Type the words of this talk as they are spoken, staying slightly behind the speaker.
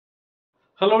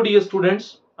Hello dear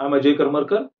students, I am Ajay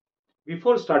Karmarkar.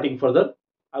 Before starting further,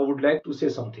 I would like to say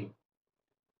something.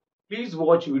 Please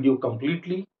watch video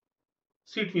completely,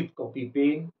 sit with copy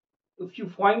pen. If you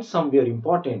find somewhere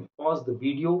important, pause the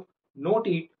video, note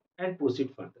it and proceed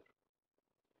further.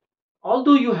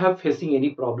 Although you have facing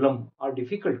any problem or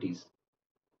difficulties,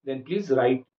 then please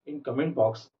write in comment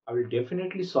box. I will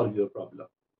definitely solve your problem.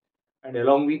 And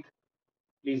along with,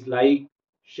 please like,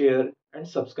 share and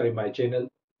subscribe my channel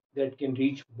that can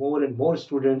reach more and more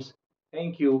students.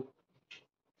 Thank you.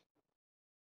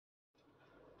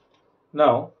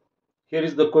 Now, here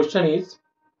is the question is,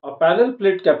 a parallel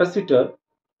plate capacitor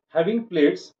having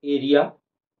plates area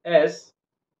S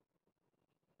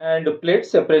and plate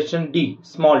separation D,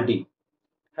 small d,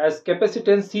 has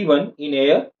capacitance C1 in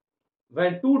air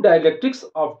when two dielectrics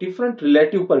of different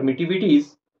relative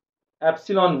permittivities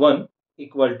epsilon 1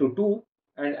 equal to 2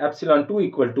 and epsilon 2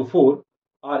 equal to 4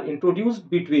 are introduced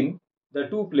between the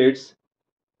two plates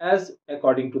as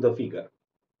according to the figure.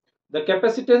 The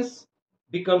capacitance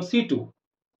becomes C2.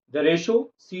 The ratio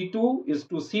C2 is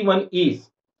to C1 is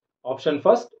option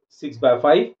first 6 by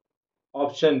 5,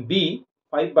 option B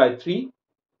 5 by 3,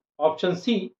 option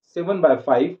C 7 by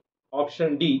 5,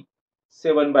 option D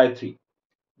 7 by 3.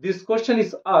 This question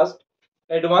is asked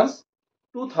advanced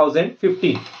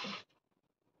 2015.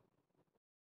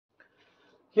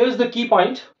 Here is the key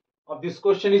point of this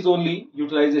question is only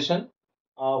utilization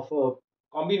of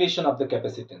combination of the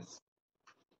capacitance.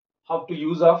 How to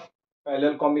use of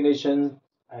parallel combination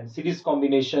and series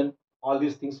combination, all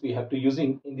these things we have to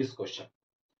using in this question.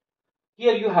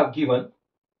 Here you have given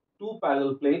two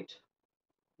parallel plate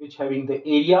which having the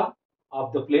area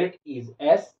of the plate is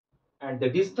S and the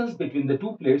distance between the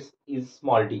two plates is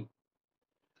small d.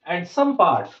 And some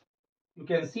part, you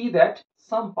can see that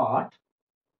some part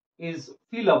is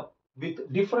filled up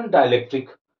with different dielectric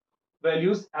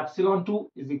values. Epsilon 2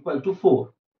 is equal to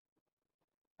 4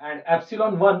 and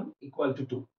epsilon 1 equal to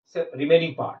 2,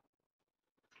 remaining part.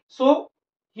 So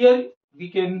here we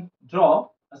can draw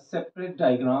a separate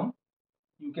diagram.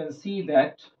 You can see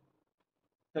that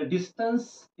the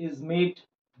distance is made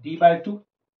d by 2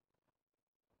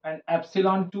 and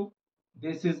epsilon 2,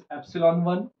 this is epsilon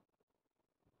 1,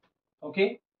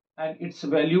 okay, and its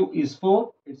value is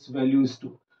 4, its value is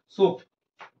 2. So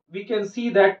we can see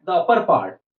that the upper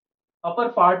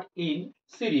part in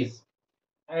series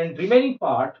and remaining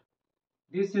part,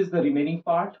 this is the remaining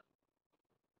part,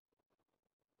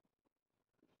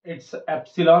 its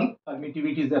epsilon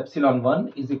permittivity is epsilon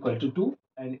 1 is equal to 2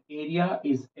 and area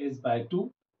is S by 2,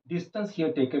 distance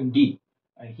here taken d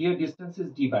and here distance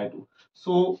is d by 2.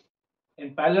 So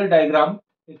in parallel diagram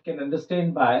it can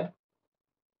understand by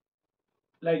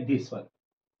like this one,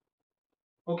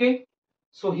 okay.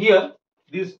 So here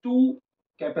these two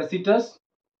capacitors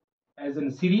as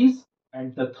in series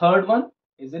and the third one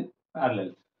is in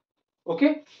parallel,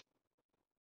 okay.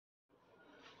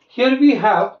 Here we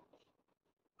have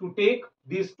to take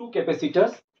these two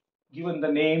capacitors, given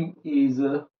the name is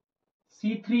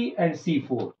C3 and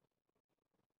C4,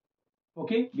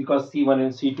 okay, because C1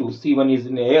 and C1 is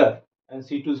in air and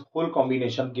C2's whole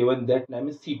combination given that name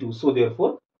is C2, so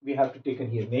therefore we have to take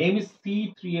in here name is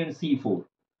C3 and C4,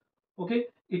 okay.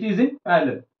 It is in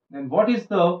parallel. Then what is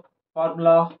the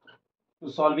formula to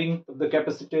solving the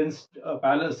capacitance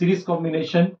parallel series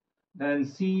combination? Then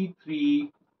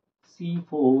C3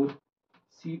 C4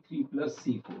 C3 plus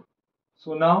C4.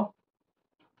 So now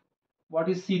what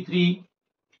is C3?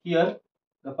 Here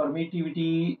the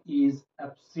permittivity is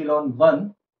epsilon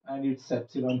 1 and it's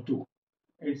epsilon 2.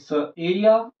 Its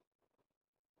area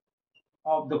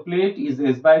of the plate is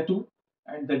S by 2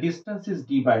 and the distance is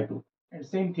D by 2. And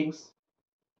same things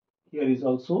here is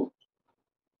also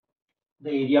the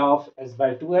area of S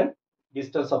by 2 and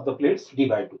distance of the plates D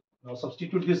by 2. Now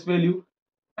substitute this value.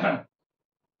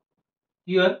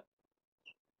 Here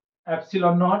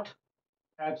epsilon naught,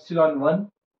 epsilon 1,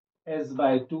 S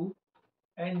by 2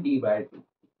 and D by 2.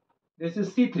 This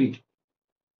is C3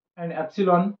 and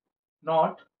epsilon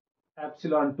naught,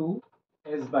 epsilon 2,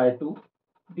 S by 2,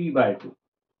 D by 2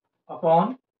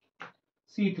 upon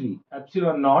C3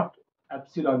 epsilon naught,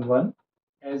 epsilon 1,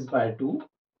 S by 2,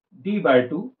 D by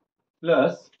 2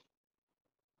 plus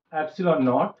epsilon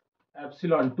naught,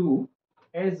 epsilon 2,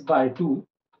 S by 2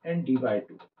 and D by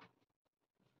 2.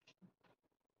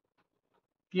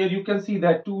 Here you can see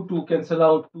that 2 cancel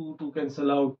out, 2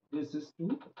 cancel out, this is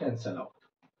 2 cancel out.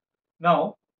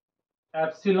 Now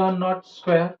epsilon naught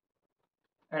square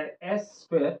and S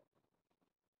square,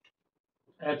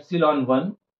 epsilon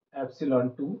 1,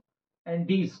 epsilon 2 and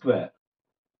D square.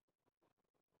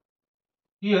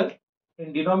 Here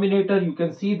in denominator you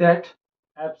can see that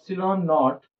epsilon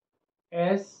naught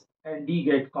S and D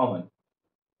get common.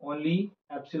 Only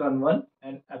epsilon 1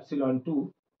 and epsilon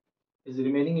 2 is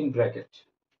remaining in bracket.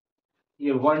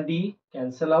 Here 1D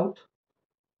cancel out,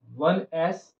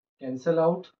 1S cancel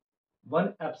out,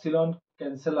 1 epsilon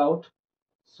cancel out.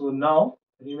 So now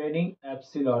remaining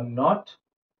epsilon naught,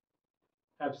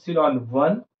 epsilon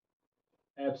 1,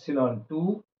 epsilon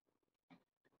 2,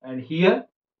 and here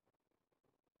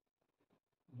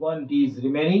 1D is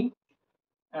remaining,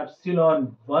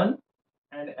 epsilon 1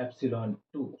 and epsilon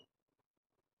 2.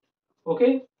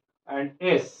 Okay, and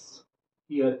S,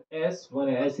 here S,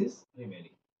 1S is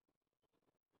remaining.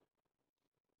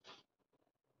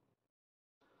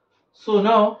 So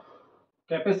now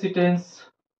capacitance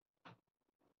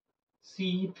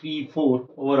C34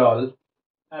 overall,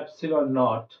 epsilon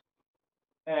naught,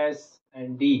 S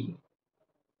and D,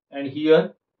 and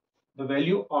here the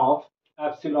value of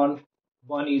epsilon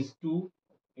 1 is 2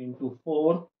 into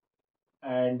 4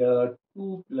 and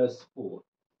 2 plus 4.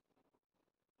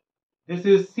 This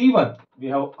is C1. We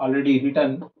have already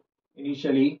written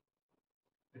initially.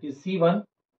 It is C1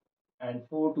 and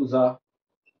 4 to the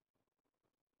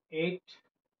 8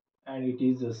 and it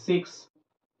is 6.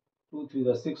 2 3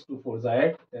 the 6 to 4 the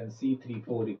 8. Then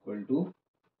C34 equal to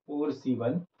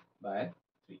 4C1 by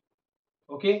 3.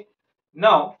 Okay.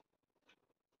 Now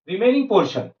remaining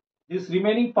portion. This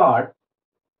remaining part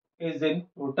is in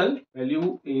total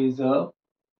value is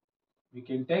we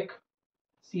can take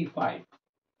C5.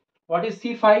 What is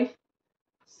C5?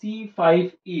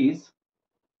 C5 is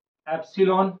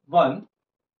epsilon 1,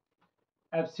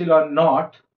 epsilon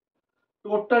naught,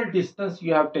 total distance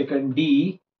you have taken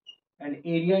D and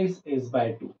area is S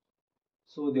by 2.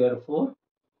 So therefore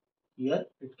here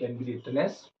it can be written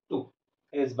as 2,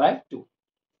 S by 2.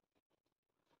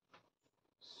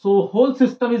 So whole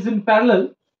system is in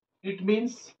parallel. It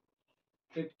means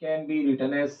it can be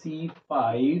written as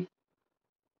C5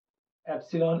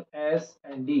 epsilon S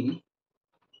and D,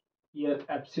 here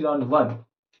epsilon 1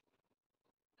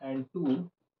 and 2.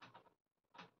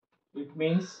 It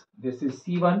means this is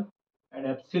C1 and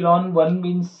epsilon 1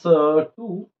 means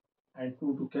 2 and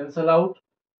 2 to cancel out.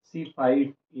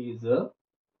 C5 is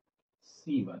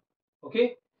C1.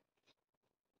 Okay.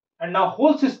 And now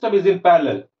whole system is in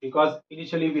parallel because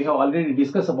initially we have already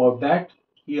discussed about that.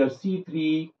 Here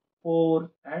C3, 4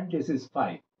 and this is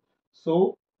 5.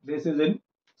 So this is in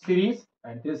series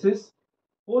and this is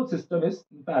whole system is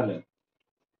in parallel.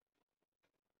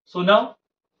 So now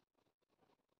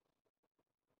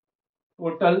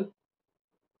total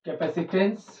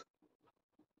capacitance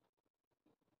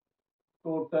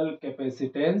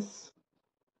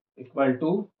equal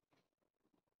to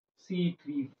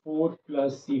C34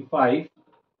 plus C5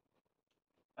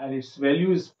 and its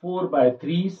value is 4 by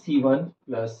 3 C1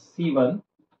 plus C1,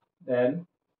 then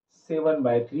 7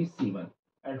 by 3 C1,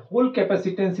 and whole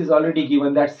capacitance is already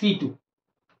given, that C2.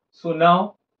 So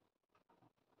now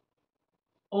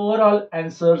overall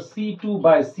answer C2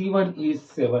 by C1 is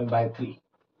 7 by 3.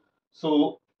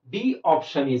 So D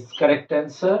option is correct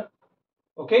answer.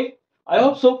 Okay, I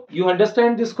hope so you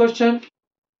understand this question.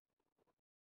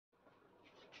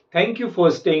 Thank you for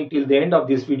staying till the end of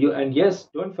this video, and yes,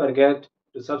 don't forget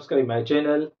to subscribe my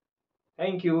channel.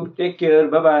 Thank you. Take care.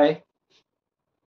 Bye bye.